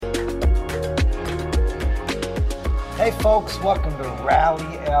Hey folks, welcome to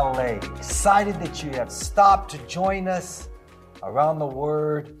Rally LA. Excited that you have stopped to join us around the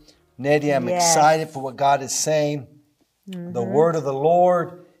Word. Nettie, I'm excited for what God is saying. The Word of the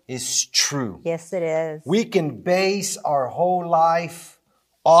Lord is true. Yes, it is. We can base our whole life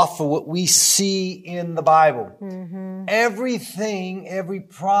off of what we see in the Bible. Everything, every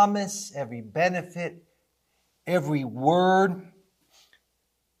promise, every benefit, every word,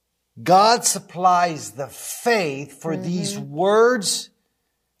 God supplies the faith for these words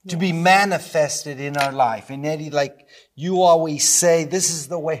to be manifested in our life. And Eddie, like you always say, this is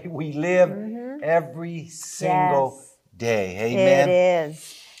the way we live every single day. Amen. It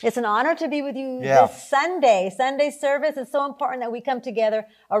is. It's an honor to be with you this Sunday. Sunday service is so important that we come together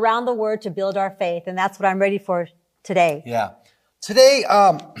around the Word to build our faith. And that's what I'm ready for today. Yeah. Today,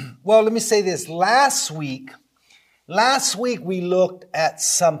 well, let me say this. Last week we looked at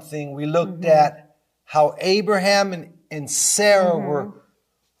something. We looked at how Abraham and Sarah were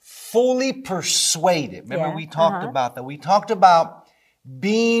fully persuaded. Remember, we talked about that. We talked about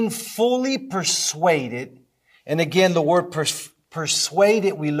being fully persuaded. And again, the word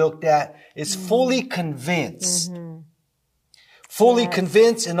persuaded we looked at is fully convinced. Fully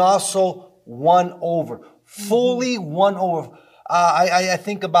convinced and also won over. Fully won over. I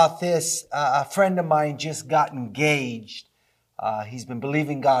think about this. A friend of mine just got engaged. He's been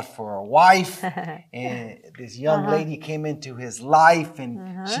believing God for a wife. And this young lady came into his life,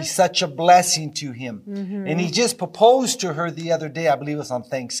 and she's such a blessing to him. And he just proposed to her the other day. I believe it was on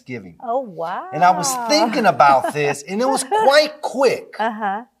Thanksgiving. Oh, wow. And I was thinking about this, and it was quite quick.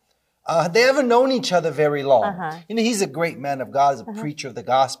 They haven't known each other very long. You know, he's a great man of God, he's a preacher of the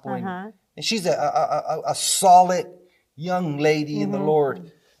gospel. And she's a solid young lady in the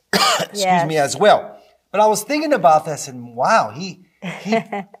Lord, excuse me, as well. But I was thinking about this, and wow, he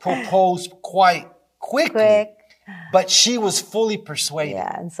proposed quite quickly. But she was fully persuaded.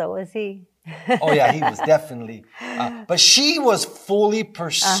 Yeah, and so was he. Oh yeah, he was definitely. But she was fully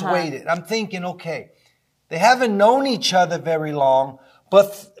persuaded. I'm thinking, okay, they haven't known each other very long,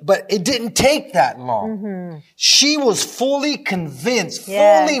 but it didn't take that long. She was fully convinced,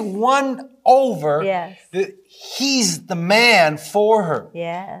 fully won over that he's the man for her.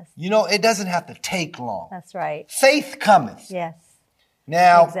 Yes. You know, it doesn't have to take long. That's right. Faith cometh. Yes.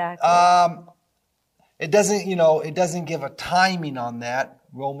 Now, Exactly. it doesn't give a timing on that.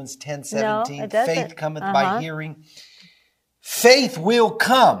 Romans 10:17. No, it doesn't. Faith cometh by hearing. Faith will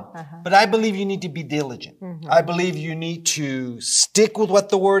come, but I believe you need to be diligent. I believe you need to stick with what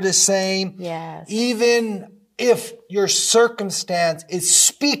the Word is saying. Yes. Even if your circumstance is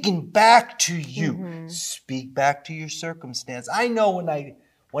speaking back to you, speak back to your circumstance. I know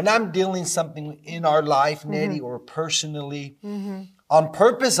when I'm dealing something in our life, Nettie, or personally, on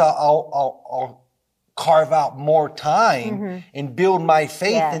purpose, I'll carve out more time and build my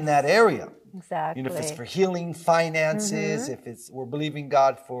faith in that area. Exactly. You know, if it's for healing, finances, if we're believing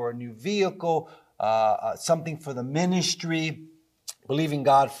God for a new vehicle, something for the ministry, believing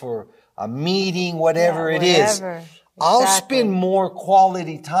God for a meeting, whatever it is. Exactly. I'll spend more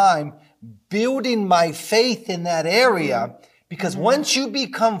quality time building my faith in that area, because once you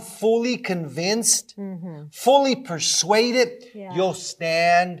become fully convinced, fully persuaded, you'll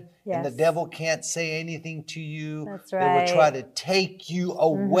stand. And the devil can't say anything to you. That's They right. will try to take you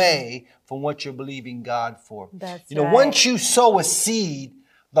away from what you're believing God for. That's you know, right. once you sow a seed,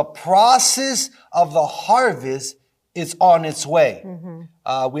 the process of the harvest is on its way.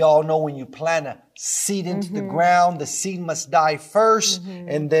 We all know when you plant a seed into the ground, the seed must die first,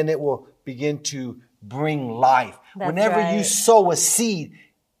 and then it will begin to bring life. That's Whenever you right. sow a seed,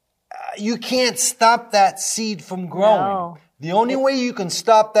 you can't stop that seed from growing. No. The only way you can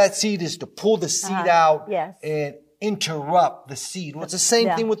stop that seed is to pull the seed out and interrupt the seed. Well, it's the same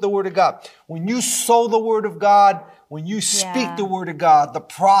thing with the Word of God. When you sow the Word of God, when you speak the Word of God, the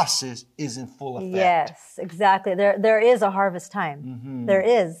process is in full effect. Yes, exactly. There is a harvest time. There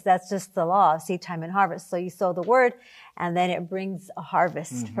is. That's just the law of seed time and harvest. So you sow the Word, and then it brings a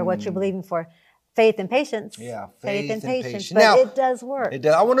harvest for what you're believing for. Faith and patience. Yeah, faith and patience. patience. But Now, it does work.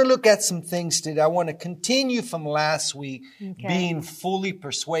 I want to look at some things today. I want to continue from last week, being fully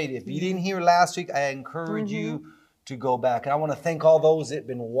persuaded. If you didn't hear last week, I encourage you to go back. And I want to thank all those that have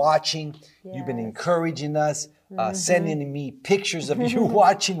been watching. You've been encouraging us, sending me pictures of you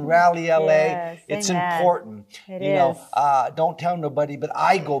watching Rally LA. Yes, It's amen. important. It you know, is. don't tell nobody, but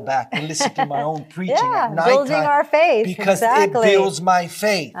I go back and listen to my own preaching at nighttime. Building our faith. Because Exactly. it builds my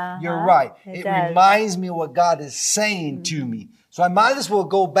faith. You're right. It It does. reminds me of what God is saying to me. So I might as well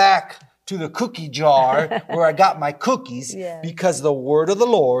go back to the cookie jar where I got my cookies because the word of the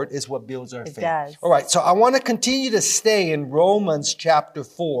Lord is what builds our faith. Does. All right, so I want to continue to stay in Romans chapter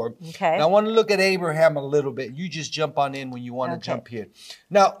 4. Okay. And I want to look at Abraham a little bit. You just jump on in when you want to jump here.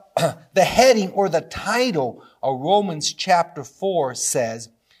 Now, the heading or the title of Romans chapter 4 says,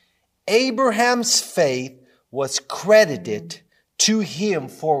 Abraham's faith was credited to him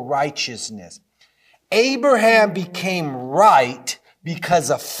for righteousness. Abraham became right because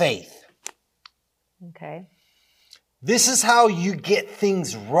of faith. Okay. This is how you get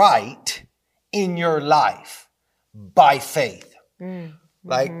things right in your life, by faith.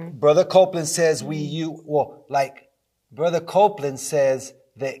 Like Brother Copeland says, Brother Copeland says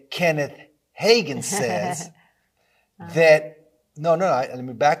that Kenneth Hagin says let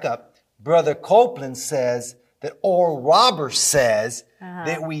me back up. Brother Copeland says that Oral Roberts says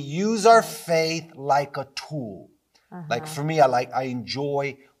that we use our faith like a tool. Like for me, I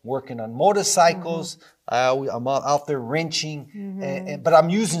enjoy working on motorcycles. I'm out there wrenching, but I'm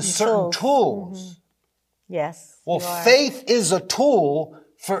using certain tools. Yes. Well, faith is a tool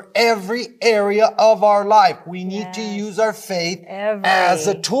for every area of our life. We need to use our faith as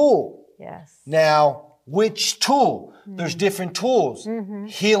a tool. Yes. Now, which tool? There's different tools.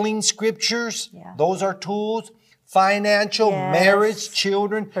 Healing scriptures, those are tools. Financial, marriage,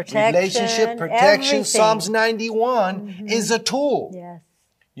 children, relationship, protection. Everything. Psalms 91 is a tool. Yes.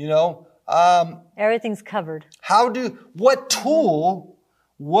 You know, everything's covered. what tool,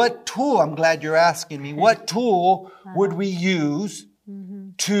 I'm glad you're asking me, what tool would we use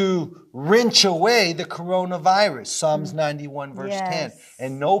to wrench away the coronavirus? Psalms 91 verse 10.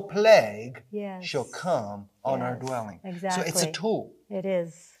 And no plague shall come on our dwelling. Exactly. So it's a tool. It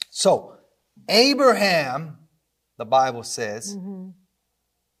is. So Abraham, the Bible says,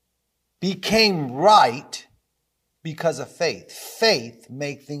 became right because of faith. Faith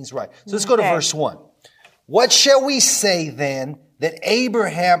make things right. So let's go to verse 1. What shall we say then that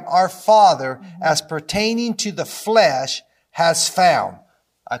Abraham, our father, as pertaining to the flesh, has found?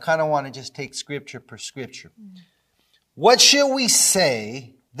 I kind of want to just take scripture per scripture. What shall we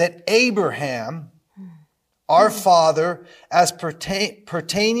say that Abraham, our father, as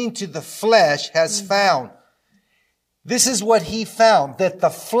pertaining to the flesh, has found? This is what he found, that the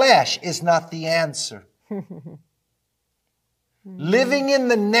flesh is not the answer. Living in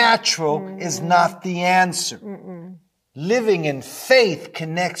the natural is not the answer. Living in faith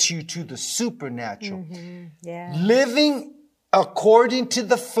connects you to the supernatural. Living according to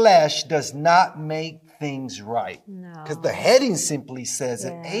the flesh does not make things right. Because the heading simply says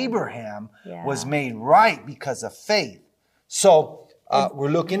that Abraham was made right because of faith. So we're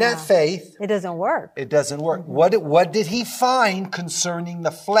looking at faith. It doesn't work. It doesn't work. What did he find concerning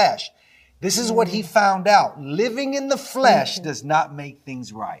the flesh? This is what he found out. Living in the flesh does not make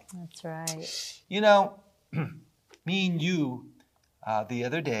things right. That's right. You know, me and you,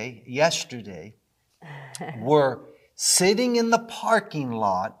 yesterday, were sitting in the parking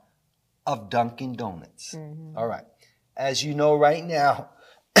lot of Dunkin' Donuts. All right. As you know right now,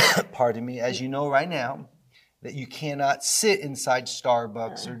 that you cannot sit inside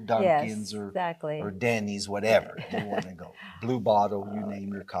Starbucks or Dunkin's or Denny's, whatever you want to go. Blue Bottle, you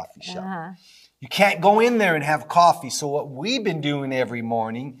name your coffee shop. You can't go in there and have coffee. So what we've been doing every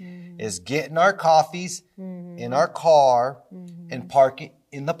morning is getting our coffees in our car and parking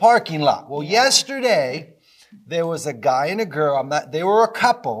in the parking lot. Well, yesterday, there was a guy and a girl. They were a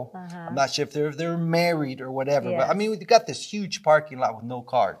couple. I'm not sure if they're married or whatever. But I mean, we got this huge parking lot with no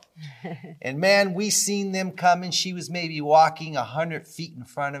cars. And man, we seen them coming. She was maybe walking 100 feet in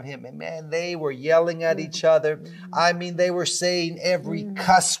front of him. And man, they were yelling at each other. I mean, they were saying every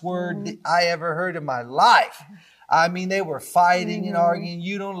cuss word that I ever heard in my life. I mean, they were fighting and arguing.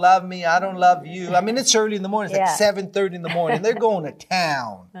 You don't love me. I don't love you. I mean, it's early in the morning. It's like 7:30 in the morning. They're going to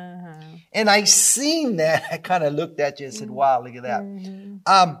town. And I seen that. I kind of looked at you and said, wow, look at that.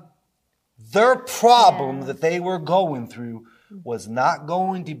 Their problem that they were going through was not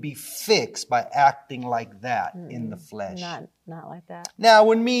going to be fixed by acting like that in the flesh. Not like that. Now,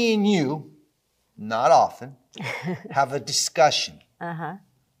 when me and you, not often, have a discussion, I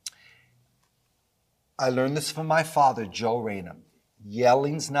learned this from my father, Joe Raynham.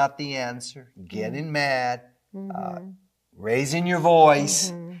 Yelling's not the answer. Getting mad, raising your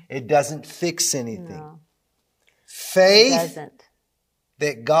voice, it doesn't fix anything. No. Faith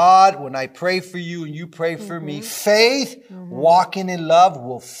that God, when I pray for you and you pray for me, faith, walking in love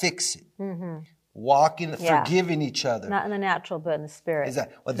will fix it. Walking, forgiving each other. Not in the natural, but in the spirit.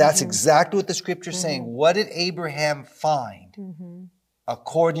 Well, that's exactly what the scripture is saying. What did Abraham find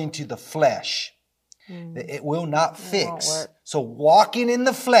according to the flesh? It will not fix. work. So walking in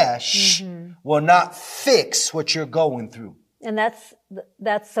the flesh will not fix what you're going through. And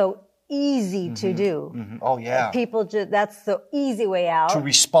that's so easy to do. Oh, yeah. People that's the easy way out. To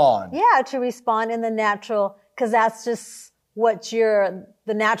respond. Yeah, to respond in the natural, because that's just what the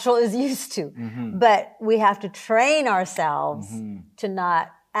natural is used to. But we have to train ourselves to not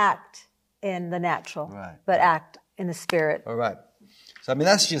act in the natural, but act in the spirit. All right. So, I mean,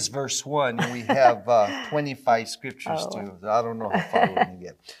 that's just verse 1, and we have 25 scriptures too. So I don't know how far we're going to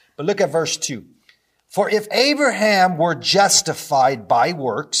get. But look at verse 2. For if Abraham were justified by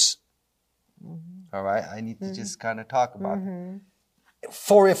works, all right, I need to just kind of talk about it.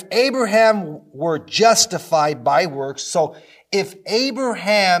 For if Abraham were justified by works, so if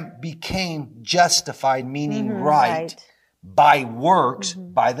Abraham became justified, meaning right, by works,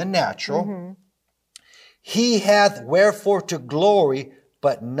 by the natural, he hath wherefore to glory,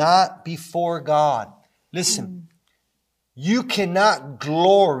 but not before God. Listen, you cannot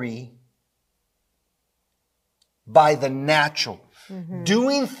glory by the natural.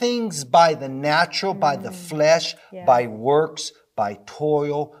 Doing things by the natural, by the flesh, by works, by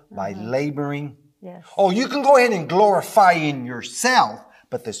toil, by laboring. Yes. Oh, you can go ahead and glorify in yourself,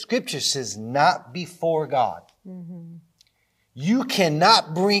 but the scripture says not before God. You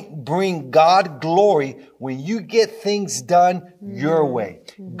cannot bring God glory when you get things done your way.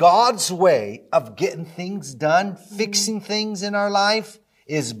 God's way of getting things done, fixing things in our life,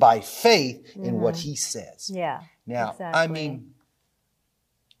 is by faith in what He says. Yeah. Now, exactly. I mean,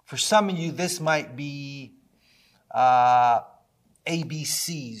 for some of you, this might be ABCs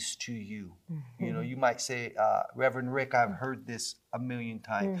to you. You know, you might say, Reverend Rick, I've heard this a million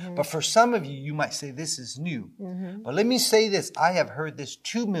times. But for some of you, you might say, this is new. But let me say this. I have heard this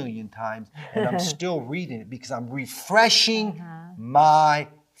 2 million times, and I'm still reading it because I'm refreshing my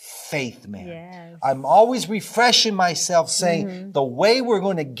faith, man. Yes. I'm always refreshing myself saying the way we're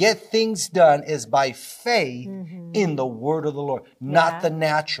going to get things done is by faith in the word of the Lord, not the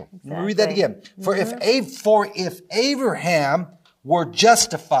natural. Let me read that again. For if Abraham were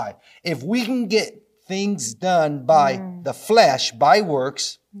justified, if we can get things done by the flesh, by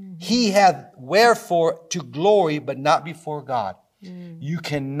works, he hath wherefore to glory, but not before God. You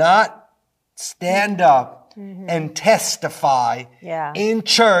cannot stand up and testify in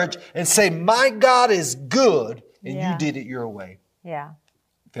church and say, my God is good, and you did it your way. Yeah.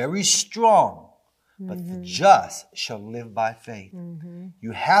 Very strong, but the just shall live by faith.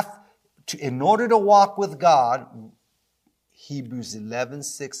 You have to, in order to walk with God, Hebrews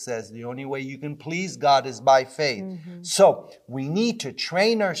 11:6 says the only way you can please God is by faith. So we need to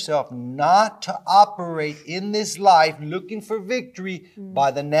train ourselves not to operate in this life looking for victory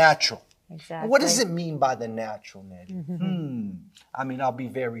by the natural. Exactly. What does it mean by the natural, Nettie? I mean, I'll be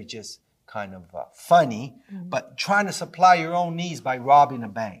very just kind of funny, but trying to supply your own needs by robbing a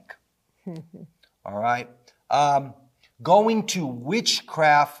bank. All right? Going to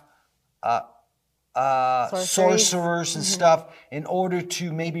witchcraft, sorcerers and stuff in order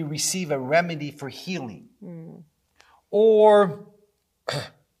to maybe receive a remedy for healing. Or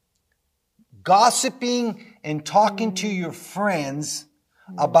gossiping and talking to your friends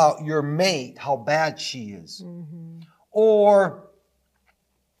about your mate, how bad she is. Or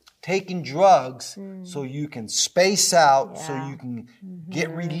taking drugs so you can space out, so you can get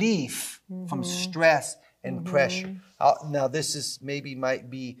relief from stress and pressure. Now, this is might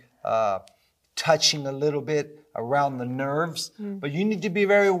be touching a little bit around the nerves, but you need to be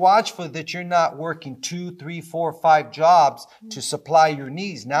very watchful that you're not working 2, 3, 4, 5 jobs to supply your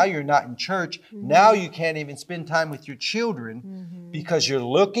needs. Now you're not in church. Now you can't even spend time with your children because you're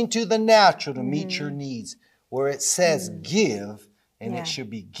looking to the natural to meet your needs, where it says give, and it should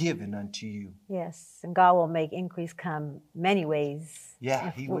be given unto you. Yes, and God will make increase come many ways.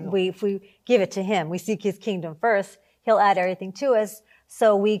 Yeah, He will. If we give it to Him, we seek His kingdom first, He'll add everything to us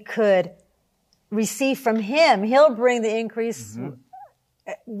so we could receive from Him. He'll bring the increase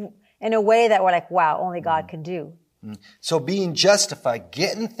in a way that we're like, wow, only God can do. So being justified,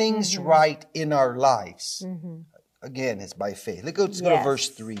 getting things right in our lives, again, it's by faith. Let's go to verse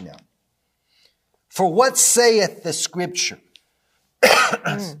 3 now. For what saith the scripture?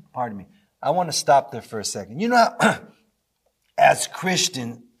 Pardon me. I want to stop there for a second. You know how, as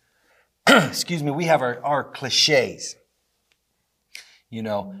Christians, we have our cliches. You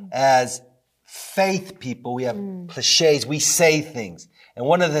know, as faith people, we have cliches. We say things. And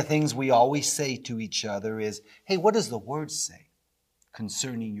one of the things we always say to each other is, hey, what does the word say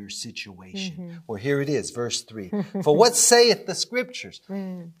concerning your situation? Well, here it is, verse 3. For what saith the scriptures?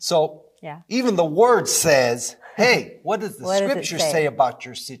 So Yeah. Even the word says, hey, what does the What does it scripture say? say about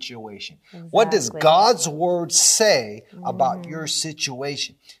your situation? What does Exactly. God's word say about your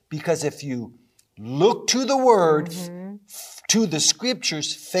situation? Because if you look to the word, to the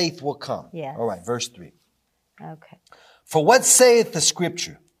scriptures, faith will come. Yes. All right, verse 3. Okay. For what saith the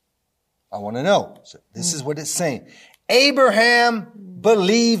scripture? I want to know. So this is what it's saying. Abraham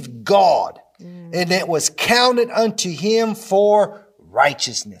believed God, and it was counted unto him for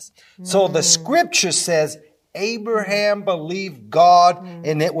righteousness. So the scripture says, Abraham believed God,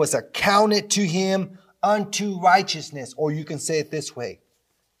 and it was accounted to him unto righteousness. Or you can say it this way.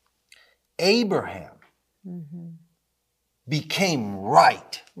 Abraham became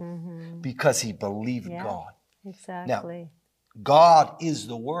right because he believed Yeah. God. Exactly. God is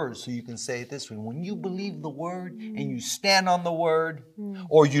the word, so you can say it this way. When you believe the word and you stand on the word,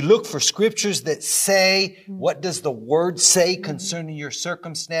 or you look for scriptures that say, what does the word say concerning your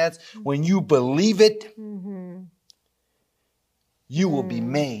circumstance? When you believe it, you will be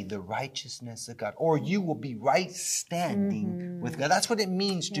made the righteousness of God, or you will be right standing with God. That's what it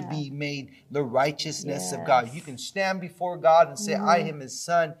means to be made the righteousness of God. You can stand before God and say, I am his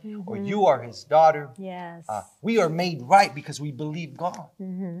son, or you are his daughter. Yes. We are made right because we believe God.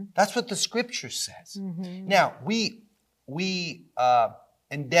 That's what the scripture says. Now, we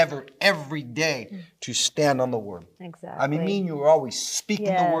endeavor every day to stand on the word. Exactly. I mean, me and you are always speaking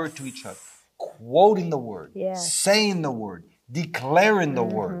the word to each other, quoting the word, saying the word, declaring the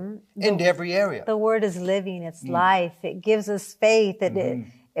word in every area. The word is living. It's life. It gives us faith.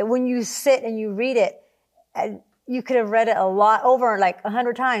 When you sit and you read it, you could have read it a lot over like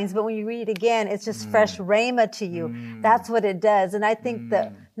 100 times, but when you read it again, it's just fresh rhema to you. That's what it does. And I think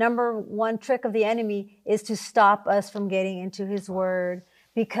the number one trick of the enemy is to stop us from getting into his word,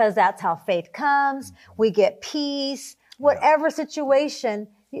 because that's how faith comes. We get peace. Whatever situation,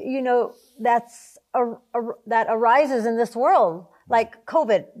 that arises in this world, like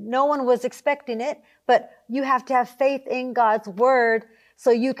COVID. No one was expecting it, but you have to have faith in God's word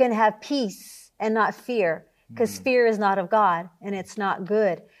so you can have peace and not fear, because fear is not of God and it's not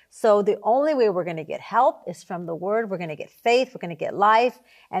good. So the only way we're going to get help is from the word. We're going to get faith. We're going to get life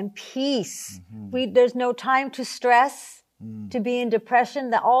and peace. There's no time to stress, to be in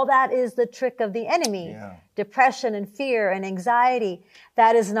depression. All that is the trick of the enemy. Yeah. Depression and fear and anxiety.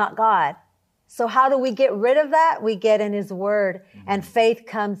 That is not God. So how do we get rid of that? We get in his word, and faith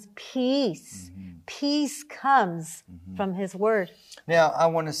comes peace. Peace comes from his word. Now, I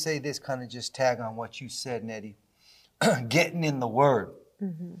want to say this, kind of just tag on what you said, Nettie. Getting in the word.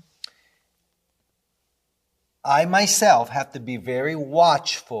 I myself have to be very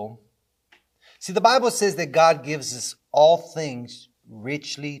watchful. See, the Bible says that God gives us all things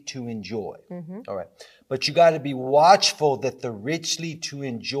richly to enjoy. All right. But you got to be watchful that the richly to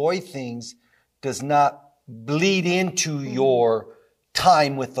enjoy things does not bleed into your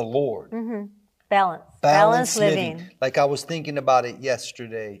time with the Lord. Balance living. Like I was thinking about it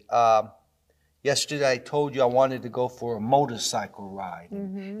yesterday. Yesterday I told you I wanted to go for a motorcycle ride.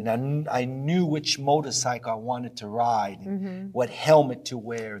 And I knew which motorcycle I wanted to ride, and what helmet to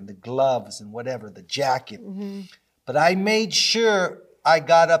wear, and the gloves and whatever, the jacket. But I made sure I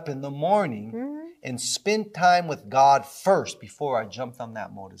got up in the morning and spent time with God first before I jumped on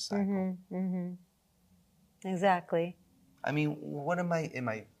that motorcycle. Exactly. I mean, what am I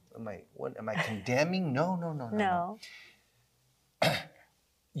condemning? No.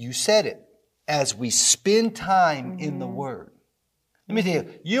 You said it. As we spend time in the word. Let me tell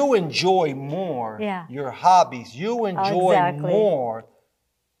you, you enjoy more your hobbies. You enjoy more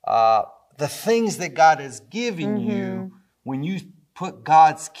the things that God has given you when you put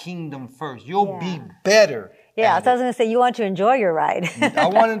God's kingdom first. You'll be better. Yeah, so I was going to say, you want to enjoy your ride. I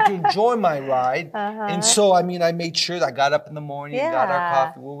wanted to enjoy my ride. And so, I made sure that I got up in the morning and got our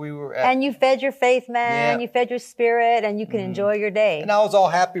coffee where we were at. And you fed your faith, man. You fed your spirit, and you can enjoy your day. And I was all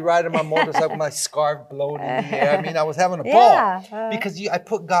happy riding my motorcycle with my scarf blowing in the air. I was having a ball because I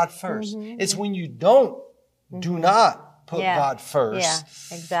put God first. It's when you do not put God first. Yeah,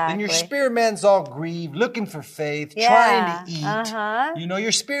 exactly. Then your spirit man's all grieved, looking for faith, trying to eat.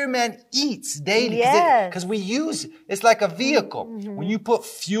 Your spirit man eats daily because we use it's like a vehicle. When you put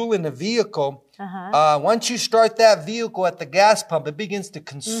fuel in a vehicle, once you start that vehicle at the gas pump, it begins to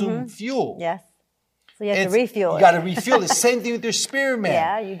consume fuel. Yes. So you have to refuel it. You got to refuel it. Same thing with your spirit man.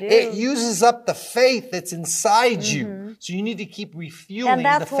 Yeah, you do. It uses up the faith that's inside you. So you need to keep refueling the faith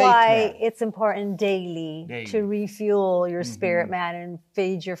man. And that's why it's important daily to refuel your spirit man and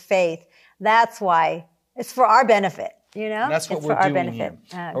feed your faith. That's why it's for our benefit, And that's what we're doing here.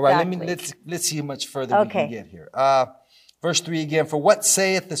 All right, let's see how much further we can get here. Verse 3 again, for what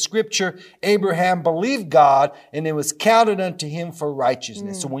saith the scripture? Abraham believed God, and it was counted unto him for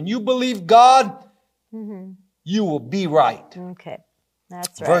righteousness. So when you believe God, you will be right. Okay.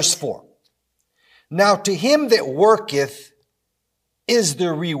 That's right. Verse 4. Now to him that worketh is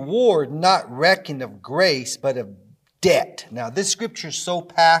the reward not reckoned of grace, but of debt. Now this scripture is so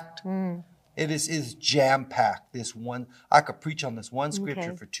packed. It is jam-packed. This one, I could preach on this one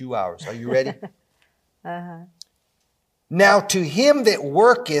scripture for 2 hours. Are you ready? Now to him that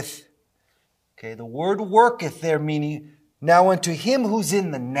worketh, okay, the word worketh there meaning, now unto him who's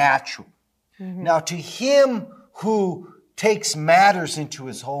in the natural. Now to him who takes matters into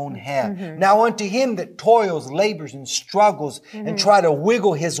his own hand. Now unto him that toils, labors, and struggles and try to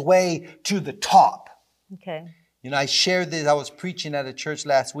wiggle his way to the top. Okay. You know, I shared this. I was preaching at a church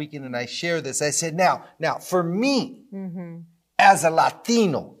last weekend and I shared this. I said, now for me, as a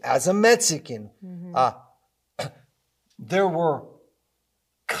Latino, as a Mexican, there were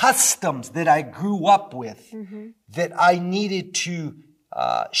customs that I grew up with that I needed to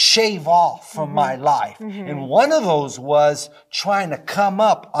shave off from my life. And one of those was trying to come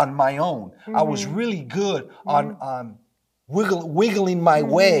up on my own. I was really good on wiggling my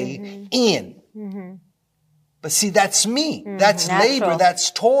way in. But see, that's me. That's natural. Labor.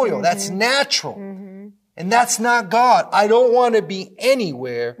 That's toil. That's natural. And that's not God. I don't want to be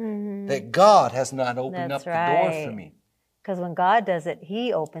anywhere that God has not opened up the door for me. Because when God does it,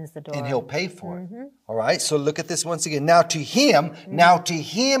 He opens the door. And He'll pay for it. All right. So look at this once again. Now to him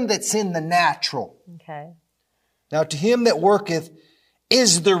that's in the natural. Okay. Now to him that worketh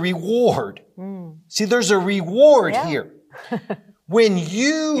is the reward. See, there's a reward here. When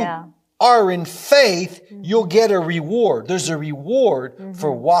you are in faith, you'll get a reward. There's a reward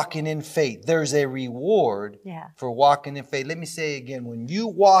for walking in faith. There's a reward for walking in faith. Let me say again, when you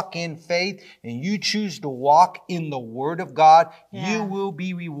walk in faith and you choose to walk in the Word of God, you will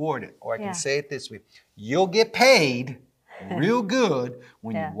be rewarded. Or I can say it this way. You'll get paid real good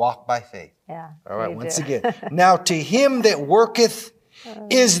when you walk by faith. All right, once again. Now to him that worketh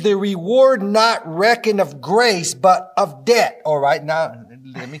is the reward not reckoned of grace, but of debt. All right, now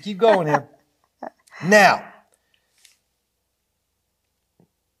let me keep going here. Now,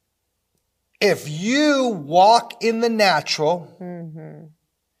 if you walk in the natural,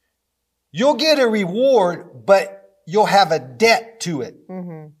 you'll get a reward, but you'll have a debt to it.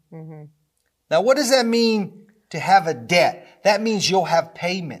 Now, what does that mean to have a debt? That means you'll have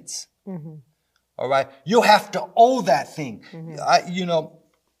payments. All right. You'll have to owe that thing. You know,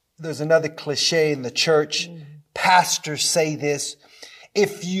 there's another cliche in the church. Pastors say this.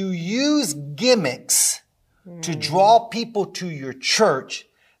 If you use gimmicks to draw people to your church,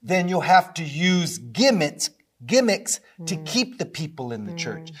 then you'll have to use gimmicks to keep the people in the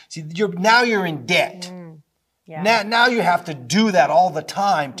church. See, now you're in debt. Now you have to do that all the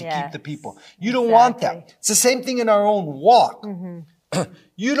time to keep the people. You don't want that. It's the same thing in our own walk.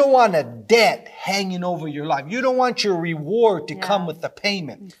 You don't want a debt hanging over your life. You don't want your reward to come with the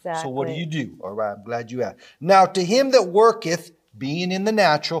payment. So what do? All right, I'm glad you asked. Now to him that worketh, being in the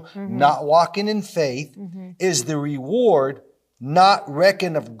natural, not walking in faith, is the reward not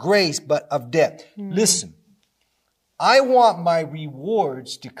reckoned of grace, but of debt. Listen, I want my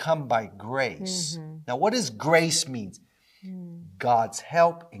rewards to come by grace. Now what does grace mean? God's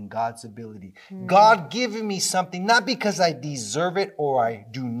help and God's ability. God giving me something, not because I deserve it or I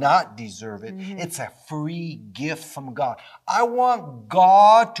do not deserve it. It's a free gift from God. I want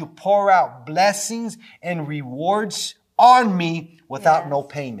God to pour out blessings and rewards on me without no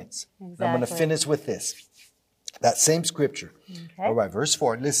payments. Exactly. I'm going to finish with this. That same scripture. All right, verse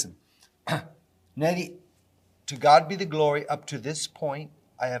 4. Listen. Nettie, to God be the glory. Up to this point,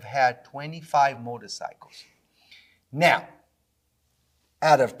 I have had 25 motorcycles. Now,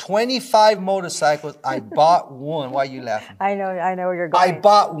 out of 25 motorcycles, I bought one. Why are you laughing? I know where you're going. I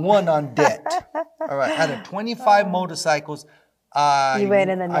bought one on debt. All right. Out of 25 motorcycles, you went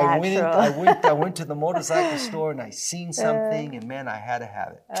in the natural. I went to the motorcycle store and I seen something and man, I had to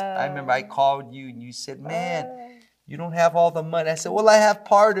have it. I remember I called you and you said, man, you don't have all the money. I said, well, I have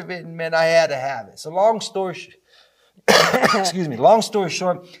part of it and man, I had to have it. So long story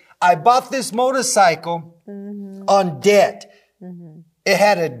short, I bought this motorcycle on debt. It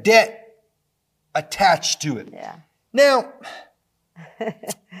had a debt attached to it. Now,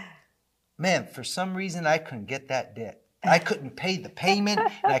 man, for some reason, I couldn't get that debt. I couldn't pay the payment,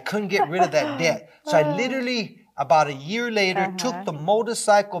 and I couldn't get rid of that debt. So I literally, about a year later, took the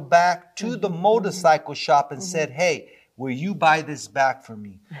motorcycle back to the motorcycle shop and said, hey, will you buy this back for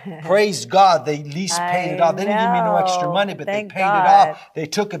me? Praise God, they at least paid it off. They didn't give me no extra money, but they paid it off. They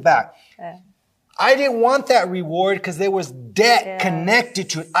took it back. I didn't want that reward because there was debt connected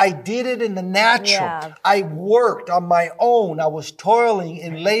to it. I did it in the natural. Yeah. I worked on my own. I was toiling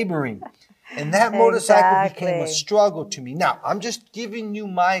and laboring. And that motorcycle became a struggle to me. Now, I'm just giving you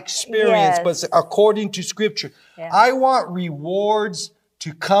my experience, but according to Scripture, I want rewards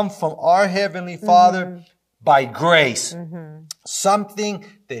to come from our Heavenly Father by grace. Something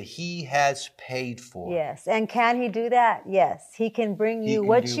that He has paid for. Yes. And can He do that? Yes. He can bring you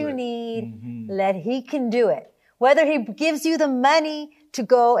what you need. He can do it. Whether He gives you the money to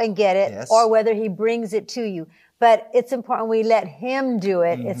go and get it or whether He brings it to you. But it's important we let Him do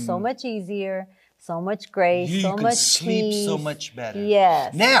it. It's so much easier, so much grace, so much sleep peace. so much better.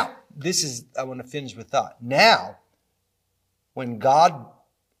 Yes. Now, I want to finish with thought. Now, when God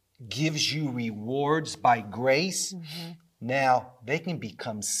gives you rewards by grace, now they can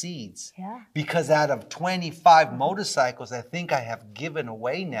become seeds. Yeah. Because out of 25 motorcycles, I think I have given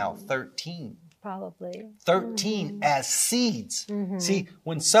away now 13. Probably. 13 as seeds. See,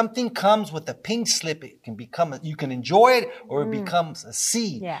 when something comes with a pink slip, it can become, you can enjoy it or it becomes a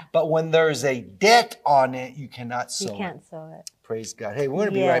seed. Yeah. But when there's a debt on it, you cannot sow it. You can't sow it. Praise God. Hey, we're going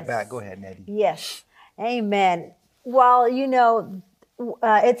to be right back. Go ahead, Nettie. Yes. Amen. Well,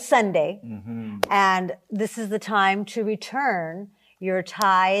 it's Sunday, and this is the time to return your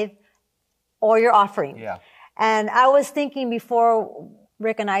tithe or your offering. Yeah. And I was thinking before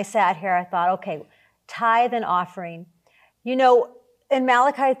Rick and I sat here, I thought, okay, tithe and offering. In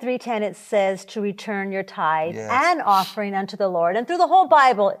Malachi 3:10, it says to return your tithe and offering unto the Lord. And through the whole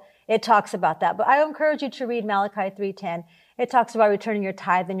Bible, it talks about that. But I encourage you to read Malachi 3:10. It talks about returning your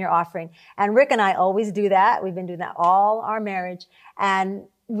tithe and your offering. And Rick and I always do that. We've been doing that all our marriage. And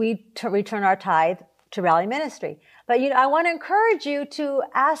we return our tithe to Rally Ministry. But I want to encourage you to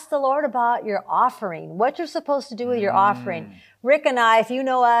ask the Lord about your offering, what you're supposed to do with your offering. Rick and I, if you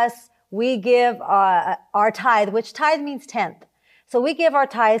know us, we give our tithe, which tithe means tenth. So we give our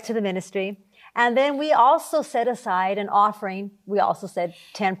tithe to the ministry. And then we also set aside an offering. We also said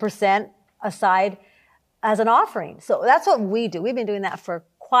 10% aside as an offering. So that's what we do. We've been doing that for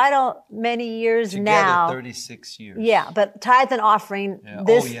quite many years now. Together, 36 years. Yeah, but tithe and offering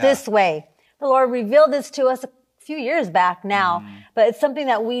this way. The Lord revealed this to us a few years back now, but it's something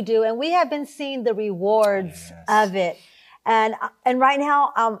that we do, and we have been seeing the rewards of it. And right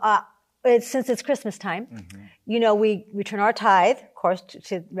now, since it's Christmas time, we return our tithe, of course,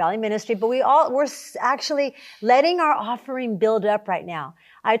 to Rally Ministry, but we're actually letting our offering build up right now.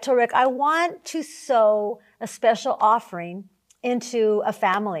 I told Rick, I want to sow a special offering into a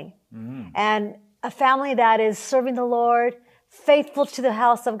family, and a family that is serving the Lord, faithful to the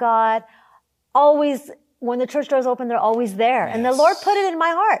house of God, always, when the church doors open, they're always there. And the Lord put it in my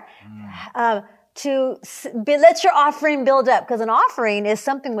heart let your offering build up, because an offering is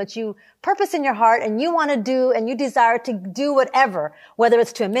something which you purpose in your heart and you want to do and you desire to do whatever, whether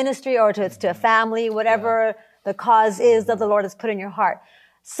it's to a ministry or it's to a family, whatever the cause is that the Lord has put in your heart.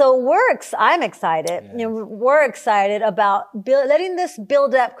 So I'm excited. We're excited about letting this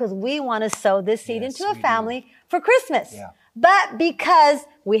build up because we want to sow this seed into a family for Christmas. Yeah. But because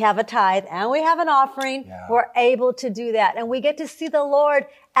we have a tithe and we have an offering, we're able to do that. And we get to see the Lord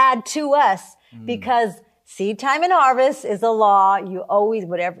add to us because seed time and harvest is a law. You always,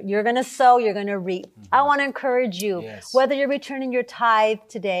 whatever you're going to sow, you're going to reap. I want to encourage you, whether you're returning your tithe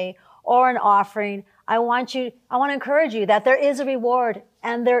today or an offering, I want to encourage you that there is a reward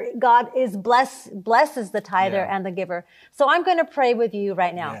and God is blesses the tither and the giver. So I'm going to pray with you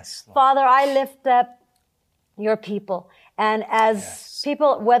right now. Yes, Father, I lift up your people. And as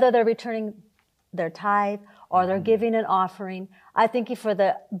people, whether they're returning their tithe or they're giving an offering, I thank you for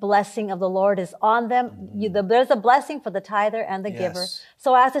the blessing of the Lord is on them. There's a blessing for the tither and the giver.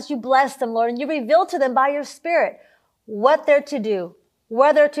 So I ask that you bless them, Lord, and you reveal to them by your Spirit what they're to do,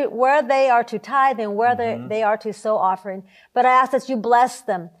 where they are to tithe and where they are to sow offering. But I ask that you bless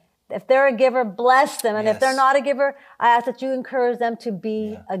them. If they're a giver, bless them. And if they're not a giver, I ask that you encourage them to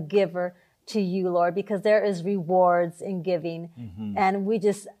be a giver to you, Lord, because there is rewards in giving. And we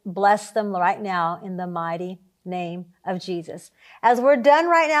just bless them right now in the mighty name of Jesus. As we're done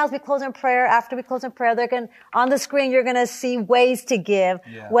right now, as we close in prayer, after we close in prayer, on the screen, you're going to see ways to give,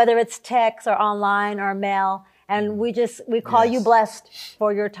 whether it's text or online or mail. And we call you blessed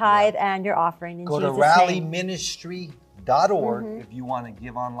for your tithe and your offering in Jesus' name. Go to rallyministry.org if you want to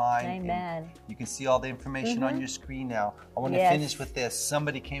give online. Amen. You can see all the information on your screen now. I want to finish with this.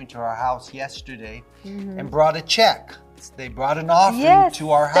 Somebody came to our house yesterday and brought a check. They brought an offering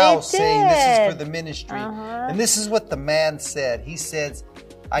to our house saying this is for the ministry. And this is what the man said. He says,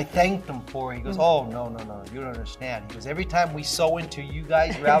 I thanked him for it. He goes, oh, no, you don't understand. He goes, every time we sow into you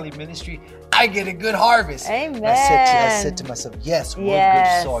guys, Rally Ministry, I get a good harvest. Amen. I said to myself, yes, we're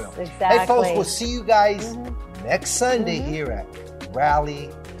good soil. Exactly. Hey, folks, we'll see you guys next Sunday here at Rally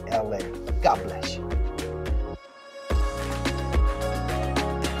LA. God bless you.